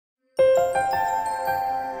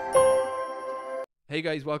Hey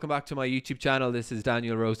guys, welcome back to my YouTube channel. This is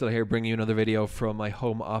Daniel Rosehill here, bringing you another video from my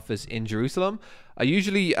home office in Jerusalem. I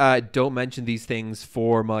usually don't mention these things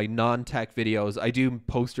for my non-tech videos. I do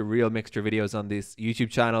post a real mixture of videos on this YouTube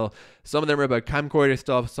channel. Some of them are about camcorder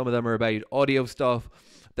stuff, some of them are about audio stuff.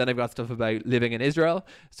 Then I've got stuff about living in Israel.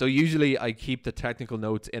 So usually I keep the technical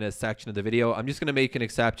notes in a section of the video. I'm just going to make an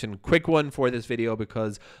exception, quick one for this video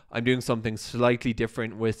because I'm doing something slightly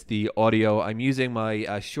different with the audio. I'm using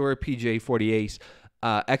my Shure PJ48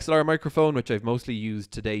 XLR microphone, which I've mostly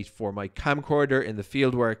used to date for my camcorder in the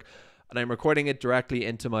field work. And I'm recording it directly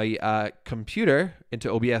into my computer,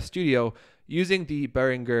 into OBS Studio, using the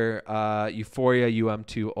Behringer Euphoria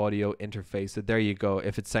UM2 audio interface. So there you go.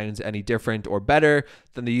 If it sounds any different or better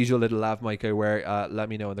than the usual little lav mic I wear, let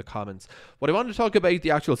me know in the comments. What I want to talk about, the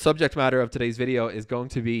actual subject matter of today's video, is going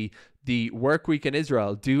to be the work week in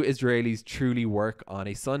Israel. Do Israelis truly work on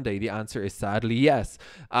a Sunday? The answer is sadly yes.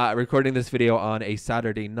 Recording this video on a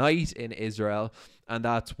Saturday night in Israel, and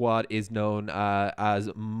that's what is known as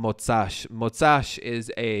Motzash. Motzash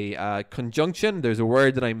is a conjunction. There's a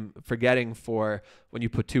word that I'm forgetting for when you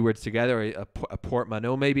put two words together, a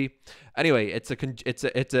portmanteau maybe. Anyway, it's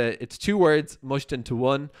two words mushed into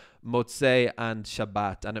one, Motzei and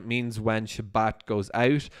Shabbat, and it means when Shabbat goes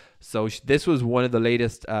out. So this was one of the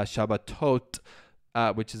latest Shabbatot,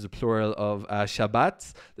 which is a plural of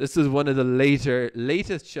Shabbats. This is one of the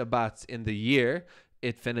latest Shabbats in the year.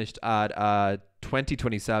 It finished at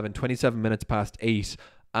 27 minutes past 8.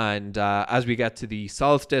 And as we get to the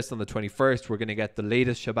solstice on the 21st, we're going to get the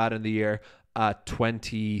latest Shabbat in the year at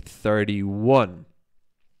 2031.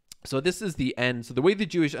 So this is the end. So the way the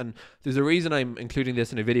Jewish, and there's a reason I'm including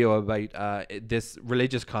this in a video about this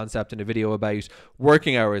religious concept in a video about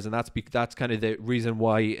working hours, and that's kind of the reason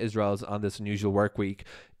why Israel's on this unusual work week.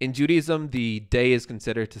 In Judaism, the day is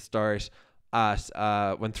considered to start at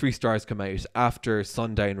when 3 stars come out, after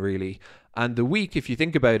sundown really. And the week, if you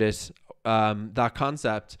think about it, that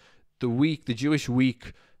concept, the Jewish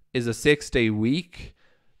week is a 6-day week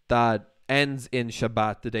that ends in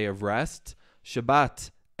Shabbat, the day of rest.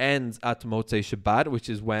 Shabbat ends at Motzei Shabbat, which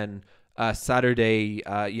is when Saturday,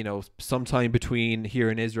 sometime between here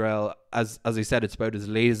in Israel, as I said, it's about as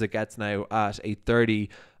late as it gets now at 8:30,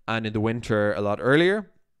 and in the winter a lot earlier.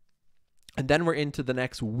 And then we're into the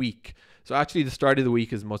next week. So actually the start of the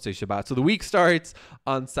week is Motzei Shabbat. So the week starts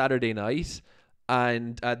on Saturday night,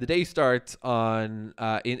 and the day starts on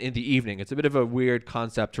in the evening. It's a bit of a weird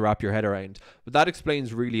concept to wrap your head around, but that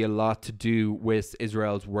explains really a lot to do with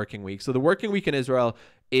Israel's working week. So the working week in Israel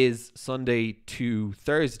is Sunday to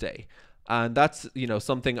Thursday, and that's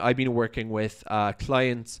something I've been working with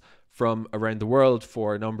clients from around the world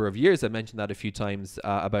for a number of years. I mentioned that a few times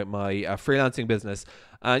about my freelancing business,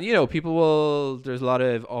 and there's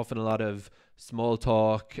often a lot of small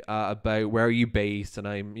talk about where are you based, and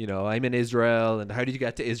I'm in Israel, and how did you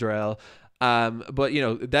get to Israel? But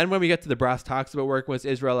then when we get to the brass tacks about working with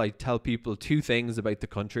Israel, I tell people two things about the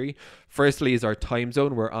country. Firstly is our time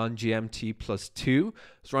zone. We're on GMT +2,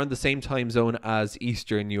 so we're on the same time zone as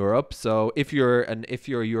Eastern Europe. So if you're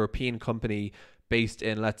a European company based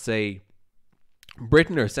in, let's say,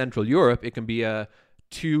 Britain or Central Europe, it can be a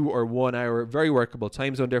 2 or 1 hour very workable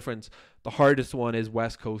time zone difference. The hardest one is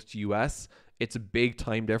West Coast US. It's a big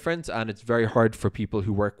time difference, and it's very hard for people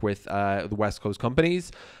who work with the West Coast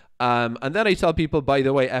companies. And then I tell people, by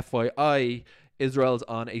the way, FYI, Israel's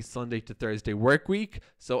on a Sunday to Thursday work week.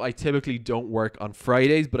 So I typically don't work on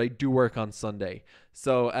Fridays, but I do work on Sunday.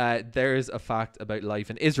 So there's a fact about life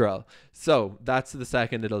in Israel. So that's the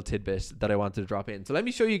second little tidbit that I wanted to drop in. So let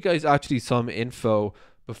me show you guys actually some info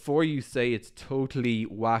before you say it's totally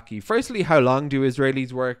wacky. Firstly, how long do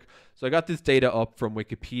Israelis work? So I got this data up from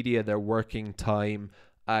Wikipedia, their working time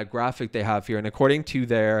graphic they have here. And according to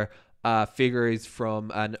their figures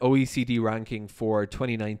from an OECD ranking for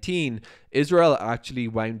 2019, Israel actually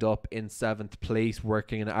wound up in 7th place,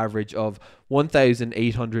 working an average of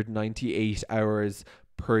 1,898 hours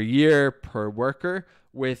per year per worker,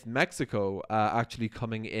 with Mexico actually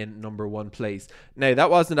coming in number 1 place. Now, that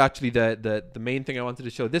wasn't actually the main thing I wanted to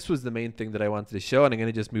show. This was the main thing that I wanted to show, and I'm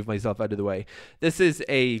going to just move myself out of the way. This is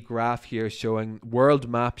a graph here showing world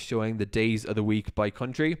map, showing the days of the week by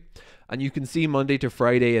country. And you can see Monday to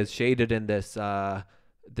Friday is shaded in this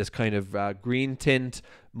this kind of green tint.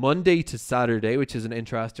 Monday to Saturday, which is an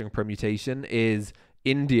interesting permutation, is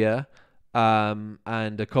India,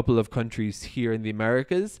 and a couple of countries here in the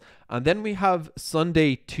Americas. And then we have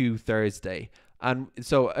Sunday to Thursday. And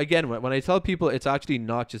so again, when I tell people it's actually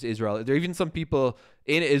not just Israel, there are even some people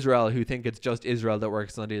in Israel who think it's just Israel that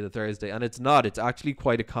works Sunday to Thursday, and it's not. It's actually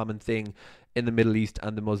quite a common thing in the Middle East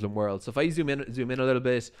and the Muslim world. So if I zoom in a little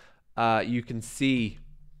bit, you can see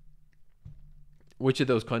which of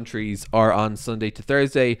those countries are on Sunday to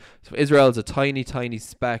Thursday. So Israel is a tiny, tiny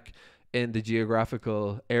speck in the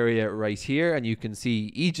geographical area right here, and you can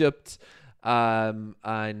see Egypt,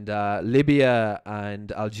 and Libya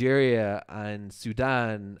and Algeria and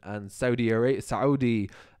Sudan and Saudi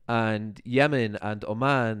and Yemen and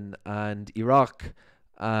Oman and Iraq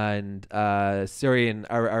and Syrian,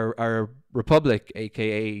 our republic,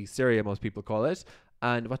 aka Syria, most people call it.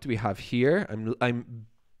 And what do we have here? I'm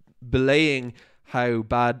belaying how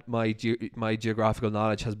bad my geographical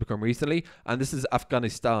knowledge has become recently, and this is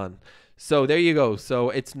Afghanistan. So there you go.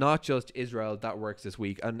 So it's not just Israel that works this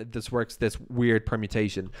week, and this works this weird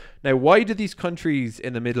permutation. Now, why do these countries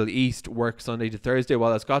in the Middle East work Sunday to Thursday?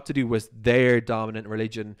 Well, it's got to do with their dominant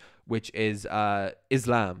religion, which is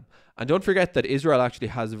Islam. And don't forget that Israel actually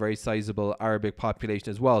has a very sizable Arabic population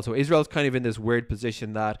as well. So Israel's kind of in this weird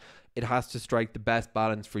position that it has to strike the best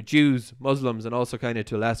balance for Jews, Muslims, and also kind of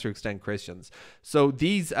to a lesser extent Christians. So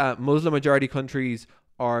these Muslim majority countries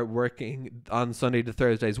are working on Sunday to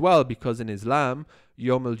Thursday as well, because in Islam,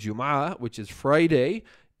 Yom al-Jum'ah, which is Friday,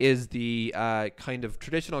 is the kind of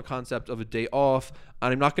traditional concept of a day off.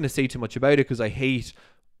 And I'm not going to say too much about it because I hate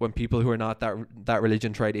when people who are not that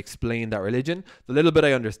religion try to explain that religion. The little bit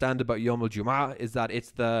I understand about Yom al-Jum'ah is that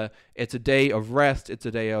it's a day of rest, it's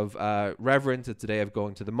a day of reverence, it's a day of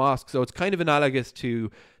going to the mosque. So it's kind of analogous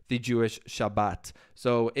to the Jewish Shabbat.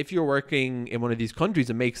 So if you're working in one of these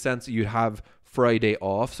countries, it makes sense that you'd have Friday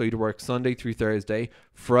off. So you'd work Sunday through Thursday,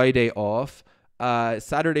 Friday off.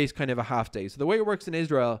 Saturday's kind of a half day. So the way it works in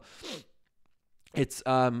Israel, it's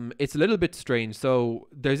a little bit strange. So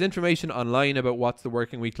there's information online about what's the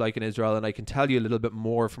working week like in Israel, and I can tell you a little bit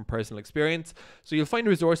more from personal experience. So you'll find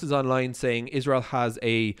resources online saying Israel has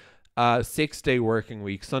a 6-day working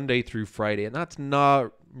week, Sunday through Friday, and that's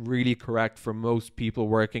not really correct for most people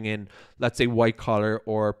working in, let's say, white collar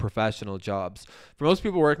or professional jobs. For most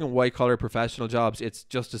people working in white collar professional jobs, it's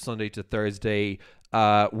just a Sunday to Thursday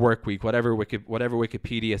work week, whatever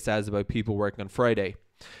Wikipedia says about people working on Friday.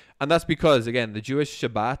 And that's because, again, the Jewish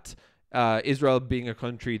Shabbat, Israel being a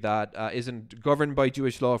country that isn't governed by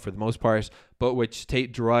Jewish law for the most part, but which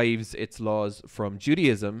derives its laws from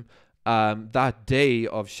Judaism, that day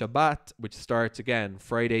of Shabbat, which starts, again,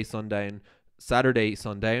 Friday sundown, Saturday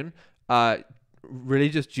sundown,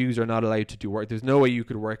 religious Jews are not allowed to do work. There's no way you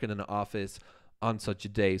could work in an office on such a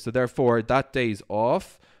day. So therefore, that day's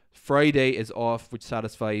off. Friday is off, which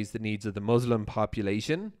satisfies the needs of the Muslim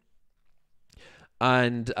population.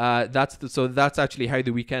 And that's actually how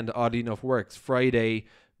the weekend, oddly enough, works. Friday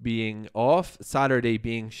being off, Saturday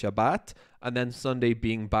being Shabbat, and then Sunday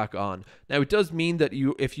being back on. Now, it does mean that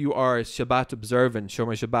if you are Shabbat observant,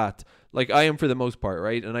 Shomer Shabbat, like I am for the most part,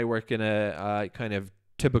 right? And I work in a kind of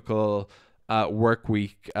typical work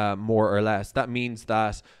week, more or less. That means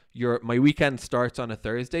that my weekend starts on a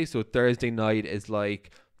Thursday, so Thursday night is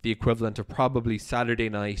like the equivalent of probably Saturday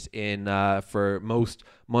night in for most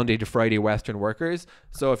Monday to Friday Western workers.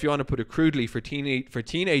 So if you want to put it crudely, for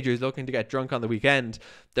teenagers looking to get drunk on the weekend,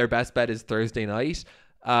 their best bet is Thursday night.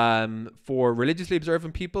 For religiously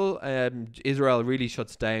observant people, Israel really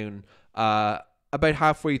shuts down about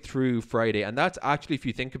halfway through Friday. And that's actually, if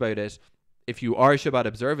you think about it, if you are Shabbat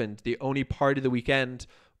observant, the only part of the weekend,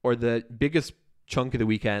 or the biggest chunk of the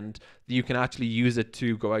weekend, that you can actually use it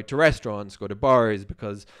to go out to restaurants, go to bars,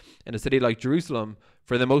 because in a city like Jerusalem,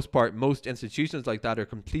 for the most part, most institutions like that are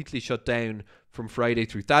completely shut down from Friday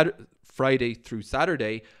through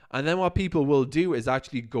Saturday. And then what people will do is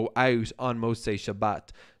actually go out on Mosei Shabbat.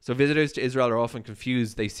 So visitors to Israel are often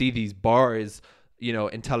confused. They see these bars,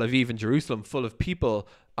 in Tel Aviv and Jerusalem full of people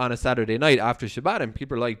on a Saturday night after Shabbat, and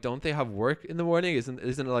people are like, don't they have work in the morning? Isn't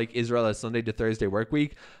it like Israel a Sunday to Thursday work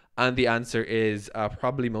week? And the answer is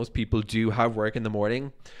probably most people do have work in the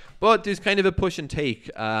morning, but there's kind of a push and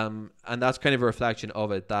take, and that's kind of a reflection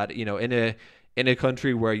of it, that in a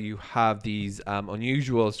country where you have these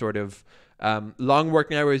unusual sort of long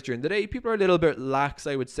working hours during the day, people are a little bit lax,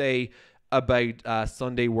 I would say, about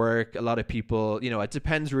Sunday work. A lot of people, it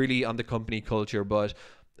depends really on the company culture, but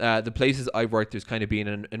the places I've worked, there's kind of been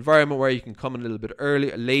an environment where you can come in a little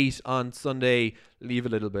bit late on Sunday, leave a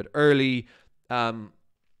little bit early.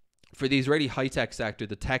 For the Israeli high-tech sector,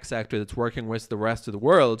 the tech sector that's working with the rest of the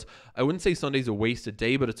world, I wouldn't say Sunday's a wasted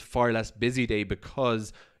day, but it's a far less busy day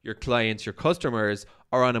because your clients, your customers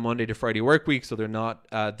are on a Monday to Friday work week, so they're not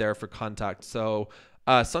there for contact. So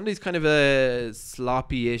Sunday's kind of a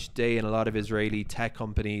sloppy-ish day in a lot of Israeli tech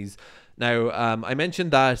companies. Now, I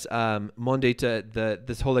mentioned that Monday to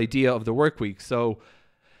this whole idea of the work week. So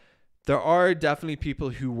There are definitely people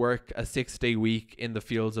who work a 6-day week in the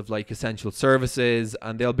fields of like essential services,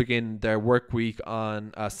 and they'll begin their work week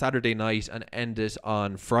on a Saturday night and end it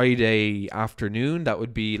on Friday afternoon. That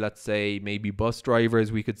would be, let's say, maybe bus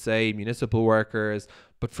drivers, we could say, municipal workers.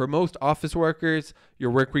 But for most office workers,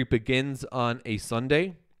 your work week begins on a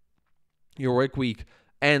Sunday. Your work week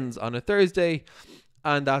ends on a Thursday,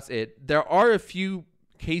 and that's it. There are a few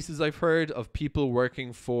cases I've heard of people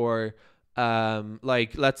working for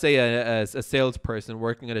like, let's say a salesperson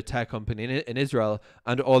working at a tech company in Israel,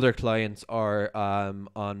 and all their clients are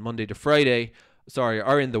on Monday to Friday,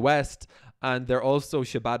 are in the West, and they're also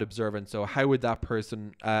Shabbat observant. So how would that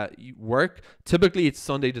person work? Typically it's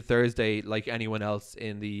Sunday to Thursday like anyone else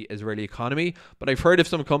in the Israeli economy, but I've heard of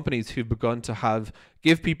some companies who've begun to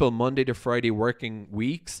give people Monday to Friday working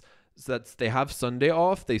weeks, so that they have Sunday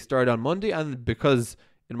off. They start on Monday, and because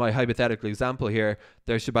in my hypothetical example here,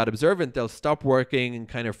 they're Shabbat observant, they'll stop working in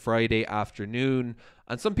kind of Friday afternoon.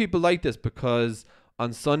 And some people like this because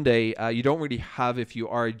on Sunday, you don't really have, if you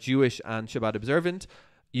are Jewish and Shabbat observant,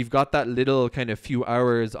 you've got that little kind of few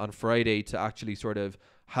hours on Friday to actually sort of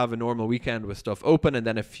have a normal weekend with stuff open, and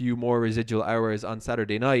then a few more residual hours on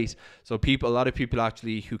Saturday night. So a lot of people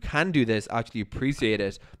actually who can do this actually appreciate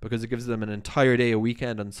it, because it gives them an entire day, a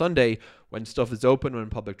weekend on Sunday when stuff is open, when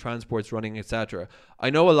public transport's running, etc. I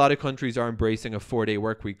know a lot of countries are embracing a 4-day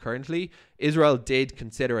work week currently. Israel did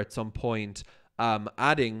consider at some point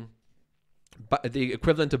adding the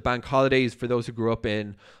equivalent of bank holidays for those who grew up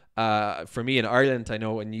in, for me in Ireland, I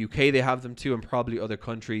know in the UK they have them too, and probably other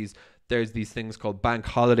countries. There's these things called bank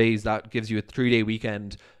holidays that gives you a 3-day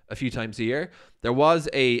weekend a few times a year. There was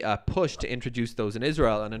a push to introduce those in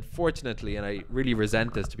Israel, and unfortunately, and I really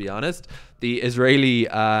resent this to be honest, the Israeli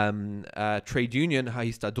trade union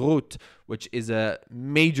Ha'istadrut, which is a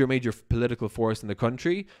major political force in the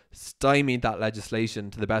country, stymied that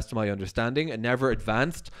legislation to the best of my understanding and never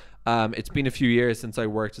advanced. It's been a few years since I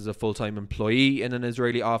worked as a full-time employee in an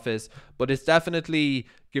Israeli office, but it's definitely,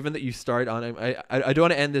 given that you start on, I don't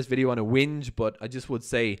want to end this video on a whinge, but I just would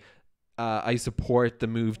say I support the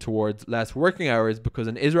move towards less working hours, because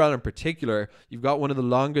in Israel in particular, you've got one of the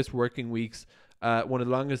longest working weeks, one of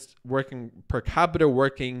the longest working per capita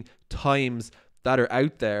working times that are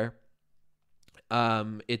out there.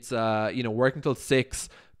 It's working till 6,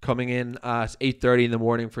 coming in at 8:30 in the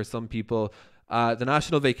morning for some people. The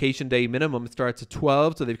national vacation day minimum starts at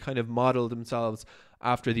 12, so they've kind of modeled themselves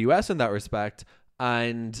after the US in that respect.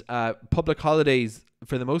 And public holidays,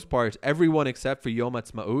 for the most part, everyone except for Yom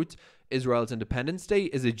Ha'atzmaut, Israel's Independence Day,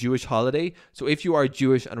 is a Jewish holiday. So if you are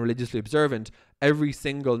Jewish and religiously observant, every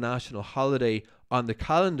single national holiday on the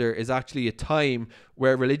calendar is actually a time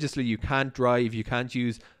where religiously you can't drive, you can't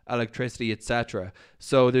use electricity, etc.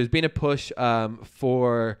 So there's been a push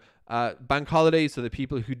for bank holidays, so that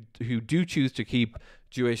people who do choose to keep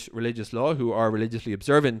Jewish religious law, who are religiously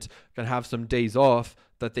observant, can have some days off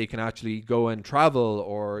that they can actually go and travel,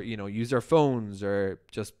 or use their phones, or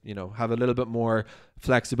just have a little bit more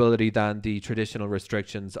flexibility than the traditional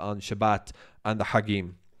restrictions on Shabbat and the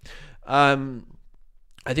Hagim.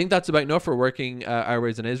 I think that's about enough for working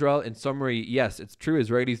hours in Israel. In summary, yes, it's true,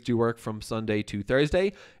 Israelis do work from Sunday to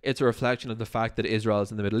Thursday. It's a reflection of the fact that Israel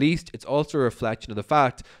is in the Middle East. It's also a reflection of the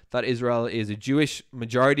fact that Israel is a Jewish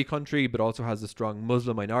majority country, but also has a strong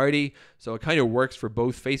Muslim minority. So it kind of works for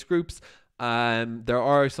both faith groups. There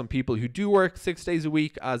are some people who do work 6 days a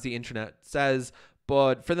week, as the internet says,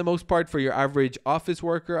 but for the most part, for your average office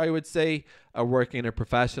worker, I would say, working in a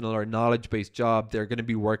professional or knowledge-based job, they're going to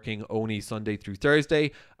be working only Sunday through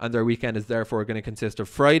Thursday, and their weekend is therefore going to consist of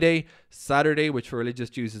Friday, Saturday, which for religious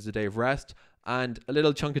Jews is a day of rest, and a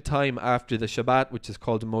little chunk of time after the Shabbat, which is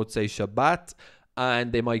called Motzei Shabbat,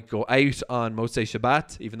 and they might go out on Motzei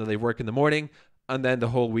Shabbat, even though they work in the morning, and then the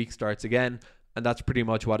whole week starts again. And that's pretty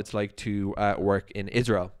much what it's like to work in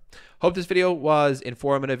Israel. Hope this video was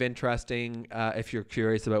informative, interesting. If you're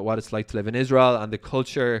curious about what it's like to live in Israel and the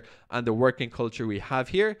culture and the working culture we have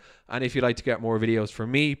here. And if you'd like to get more videos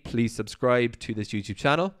from me, please subscribe to this YouTube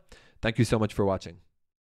channel. Thank you so much for watching.